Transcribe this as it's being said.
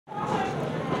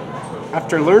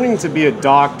After learning to be a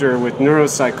doctor with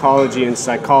neuropsychology and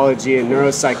psychology and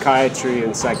neuropsychiatry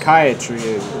and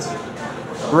psychiatry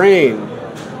and brain,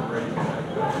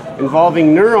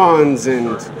 involving neurons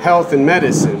and health and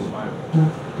medicine,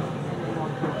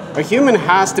 a human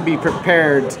has to be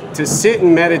prepared to sit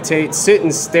and meditate, sit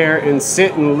and stare, and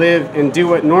sit and live and do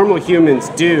what normal humans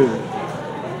do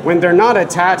when they're not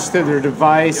attached to their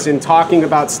device and talking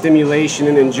about stimulation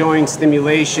and enjoying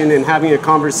stimulation and having a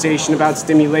conversation about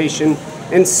stimulation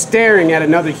and staring at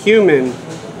another human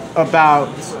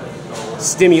about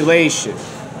stimulation.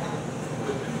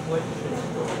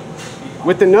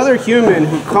 With another human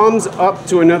who comes up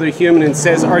to another human and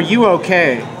says, "Are you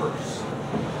okay?"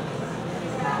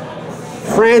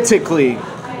 Frantically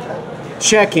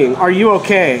checking, "Are you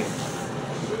okay?"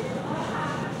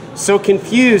 So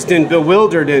confused and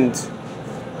bewildered and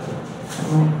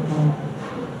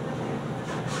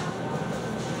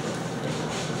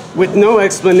with no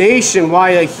explanation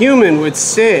why a human would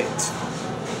sit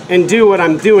and do what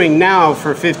I'm doing now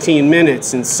for 15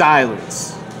 minutes in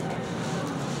silence.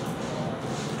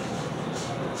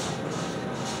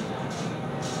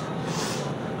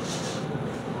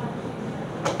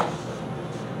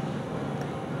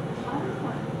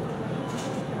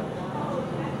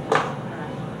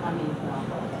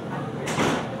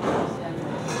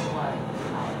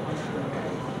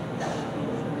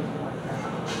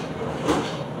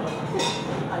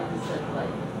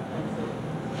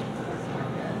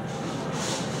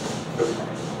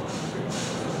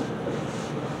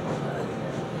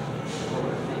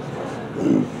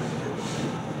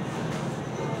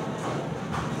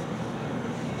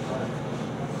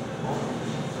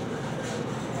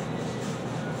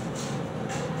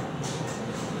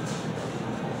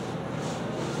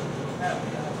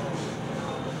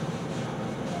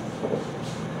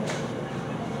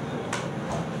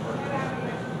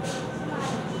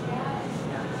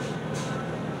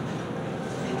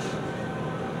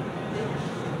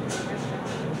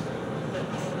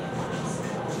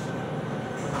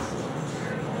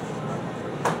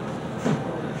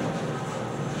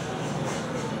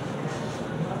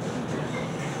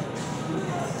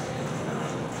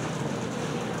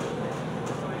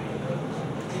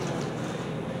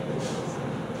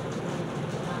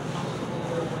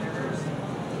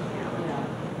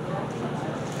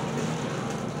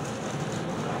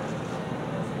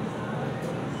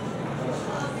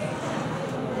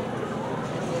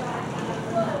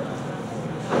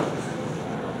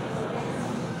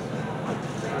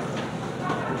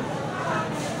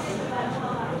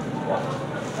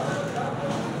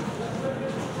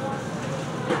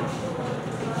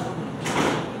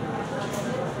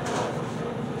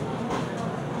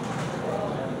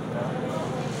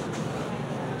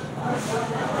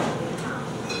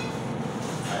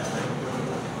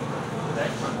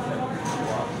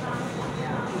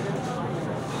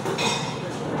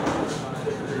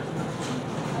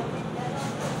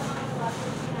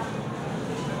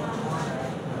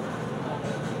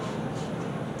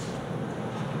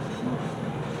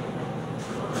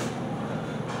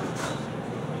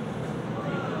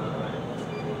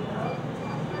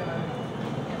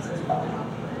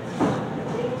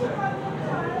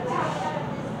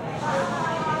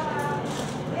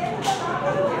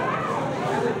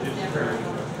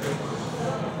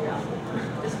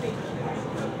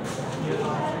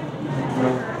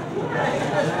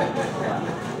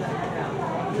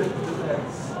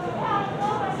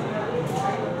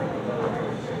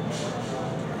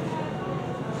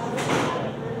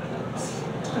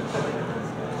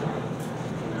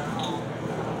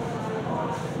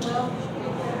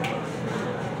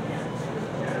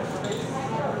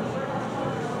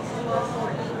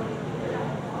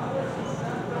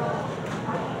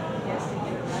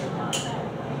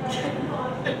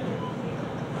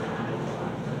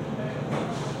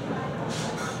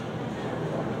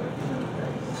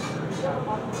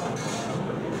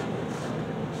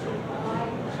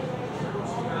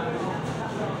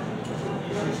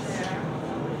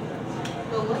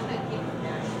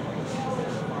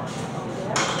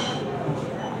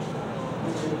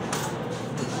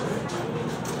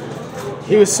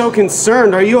 He was so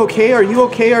concerned. "Are you okay? Are you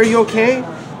okay? Are you okay?"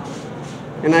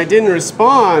 And I didn't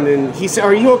respond. And he said,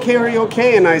 "Are you okay? Are you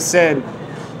okay?" And I said,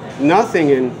 "Nothing."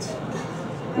 And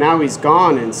now he's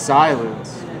gone in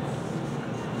silence.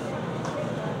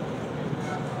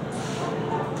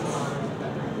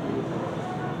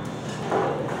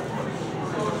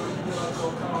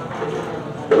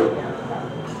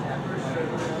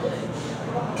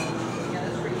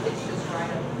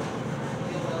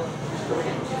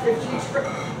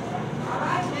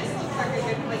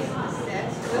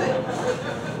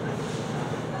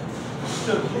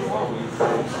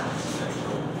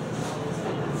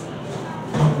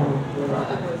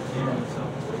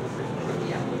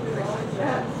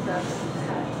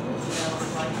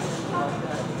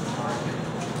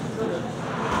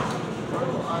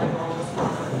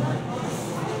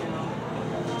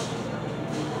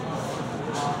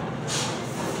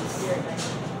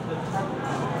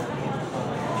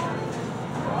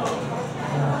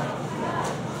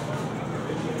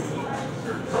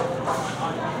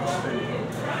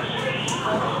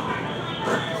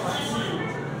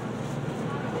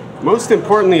 Most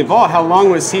importantly of all, how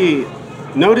long was he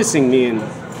noticing me and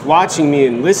watching me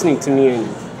and listening to me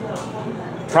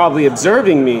and probably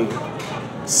observing me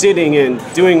sitting and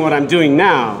doing what I'm doing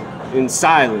now in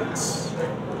silence,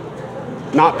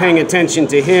 not paying attention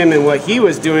to him and what he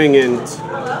was doing and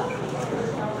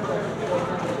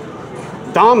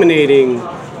dominating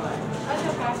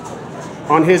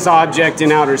on his object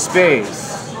in outer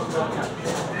space.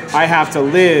 I have to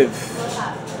live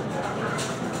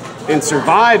and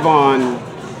survive on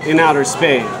in outer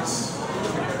space,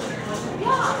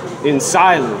 in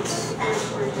silence.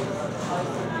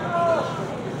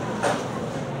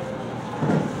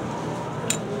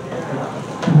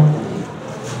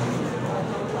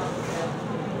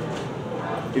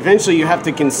 Eventually you have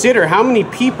to consider how many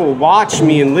people watch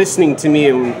me and listening to me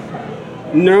and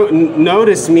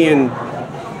notice me and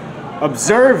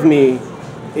observe me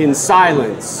in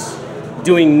silence,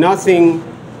 doing nothing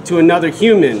to another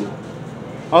human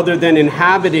other than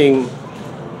inhabiting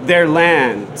their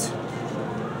land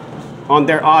on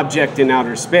their object in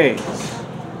outer space.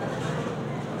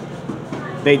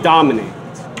 They dominate,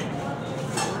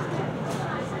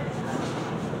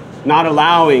 not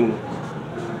allowing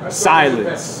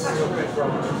silence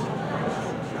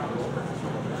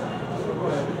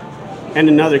and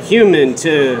another human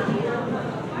to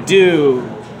do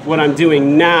what I'm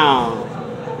doing now.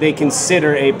 They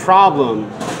consider a problem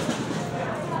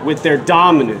with their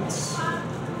dominance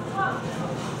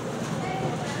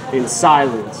in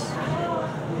silence.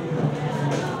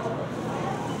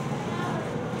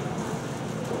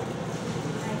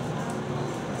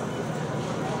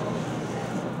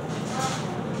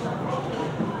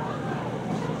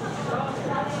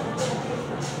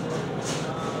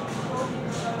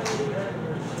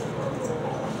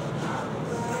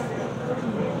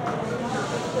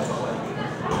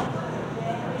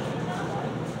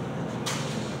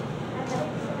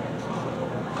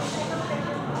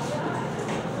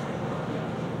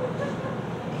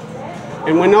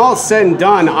 And when all's said and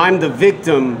done, I'm the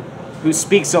victim who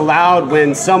speaks aloud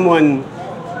when someone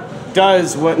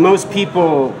does what most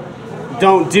people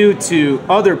don't do to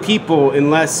other people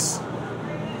unless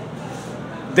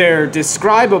they're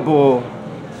describable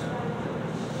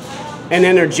and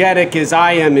energetic as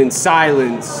I am in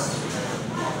silence,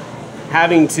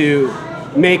 having to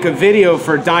make a video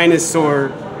for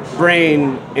Dinosaur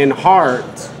Brain and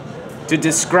Heart to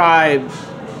describe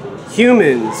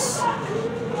humans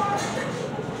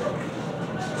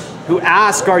who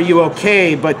ask, "Are you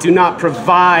okay?" but do not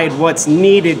provide what's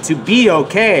needed to be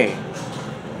okay,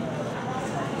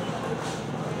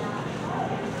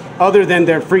 other than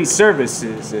their free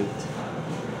services and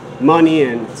money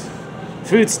and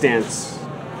food stamps.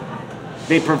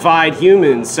 They provide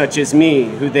humans such as me,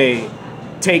 who they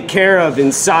take care of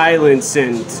in silence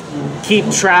and keep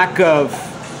track of,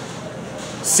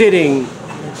 sitting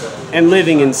and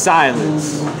living in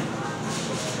silence,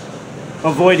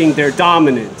 avoiding their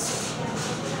dominance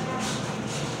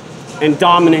and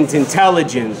dominant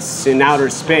intelligence in outer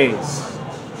space.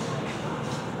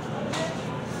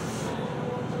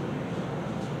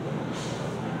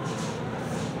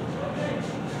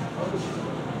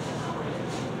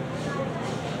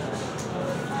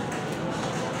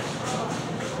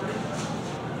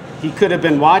 He could have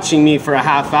been watching me for a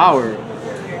half hour,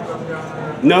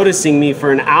 noticing me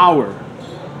for an hour,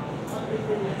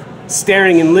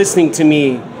 staring and listening to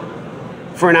me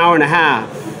for an hour and a half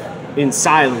in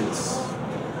silence.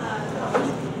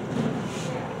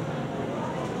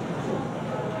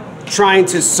 Trying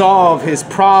to solve his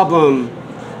problem,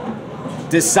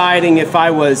 deciding if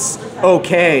I was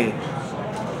okay.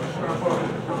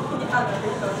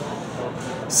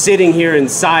 Sitting here in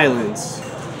silence.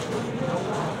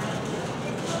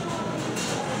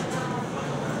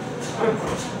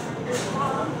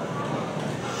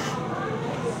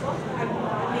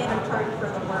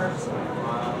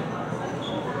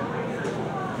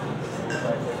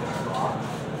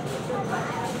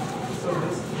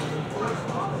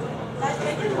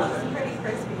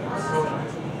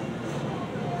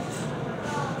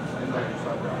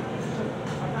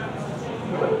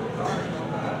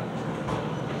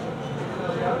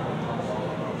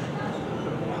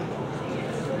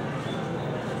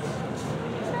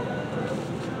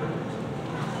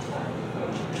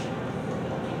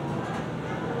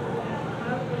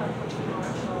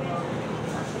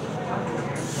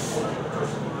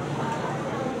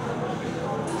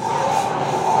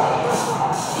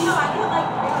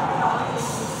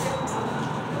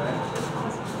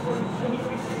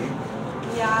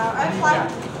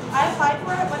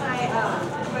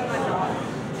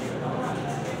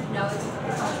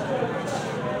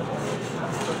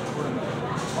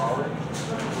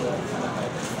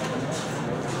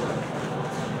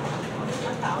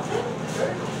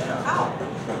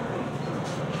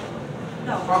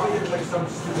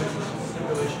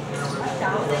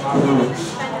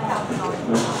 Spend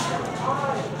 $1,000.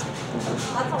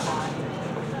 That's a lot.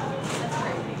 That's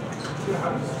crazy.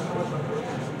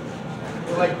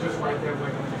 Like just right there,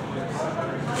 like.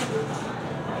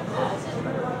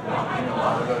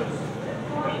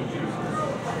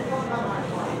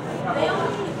 They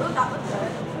only, oh, that looks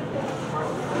good.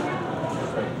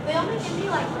 They only give me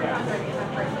like 300 if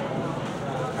I'm breaking.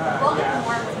 We'll get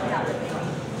more when we have it.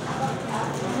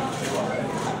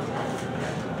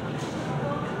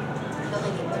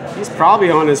 He's probably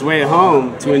on his way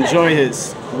home to enjoy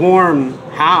his warm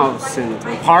house and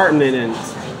apartment and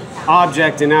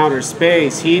object in outer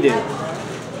space, heated.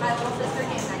 My little sister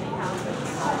gained 90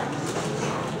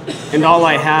 pounds. And all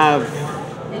I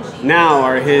have now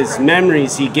are his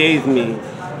memories he gave me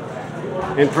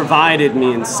and provided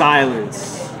me in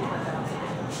silence,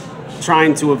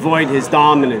 trying to avoid his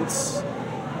dominance.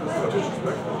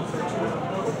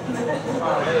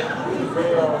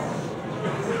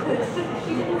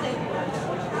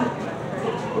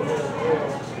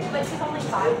 But she's only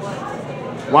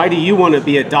 5'1". Why do you want to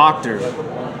be a doctor?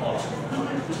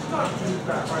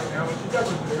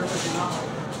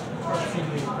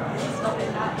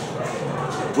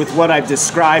 With what I've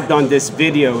described on this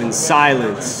video in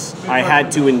silence, I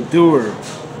had to endure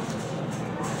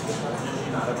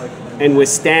and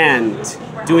withstand,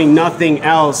 doing nothing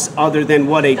else other than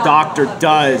what a doctor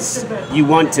does you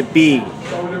want to be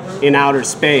in outer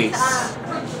space.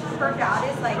 Her dad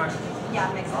is like,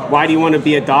 yeah, mixed. Why do you want to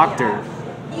be a doctor?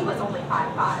 He was only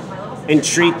 5'5". My little sister. And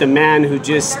treat the man who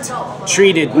just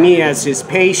treated me as his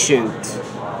patient,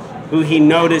 who he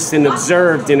noticed and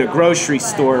observed in a grocery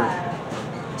store,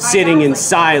 sitting in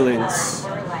silence,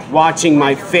 watching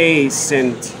my face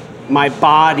and my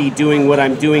body doing what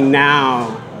I'm doing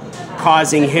now,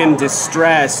 causing him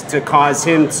distress, to cause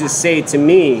him to say to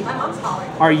me, My mom's taller.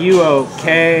 "Are you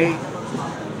okay?" My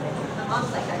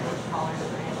mom's like, I think taller than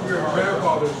I am. Your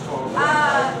grandfather's tall.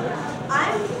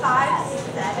 I'm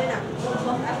 5'7".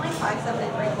 I'm like 5'7"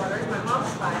 and 3/4. My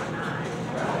mom's 5'9".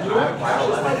 You know what?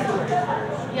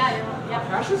 Yeah,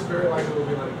 Cash is very likely to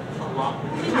be like a lot.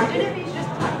 Imagine if he's just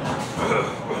tiny.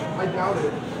 I doubt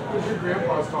it. Because your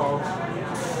grandpa's tall.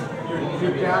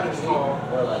 Your dad is tall.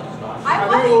 I I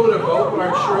think a little bit of both, but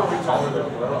I'm sure he'll be taller than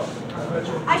you.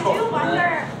 I do wonder.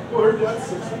 Well, her dad's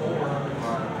 6'4".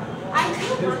 I do His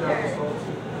dad is wonder. tall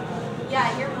too.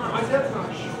 Yeah, your My mom's. dad's not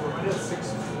short. My dad's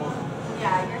 6'1".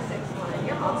 Yeah, you're 6'1".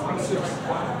 Your mom's I'm pretty 6'5". short.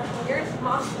 Your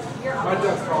mom, your My uncle.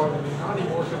 dad's taller than me. Not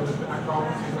anymore because of the back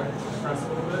problems. He's like depressed a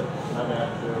little bit.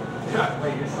 Yeah.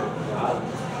 Wait, you're 6'5".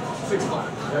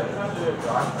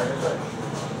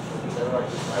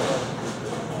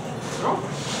 No?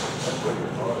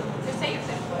 Just say you're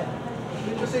 6 foot. Did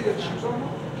you just say that shoes on?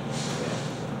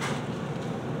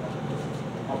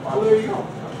 Well, there you go.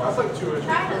 That's like 2 inches.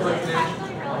 Try to Like it's an inch.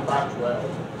 actually really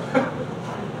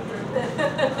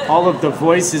All of the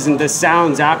voices and the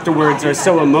sounds afterwards are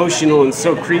so emotional and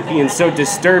so creepy and so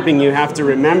disturbing. You have to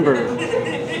remember,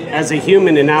 as a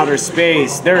human in outer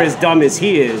space, they're as dumb as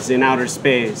he is in outer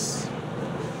space.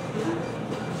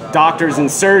 Doctors and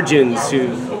surgeons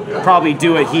who probably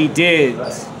do what he did You want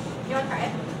to try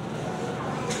it?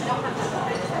 I don't have this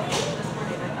morning.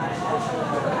 I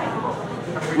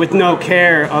got it. with no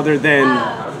care other than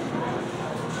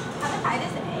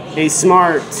Hepatitis A. a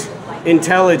smart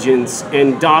intelligence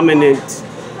and dominant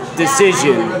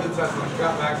decision Read the test when she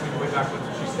got back to me way back when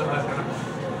she still had kind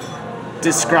of.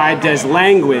 described as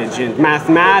language and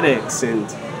mathematics and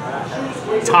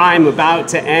time about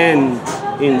to end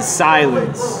in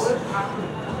silence.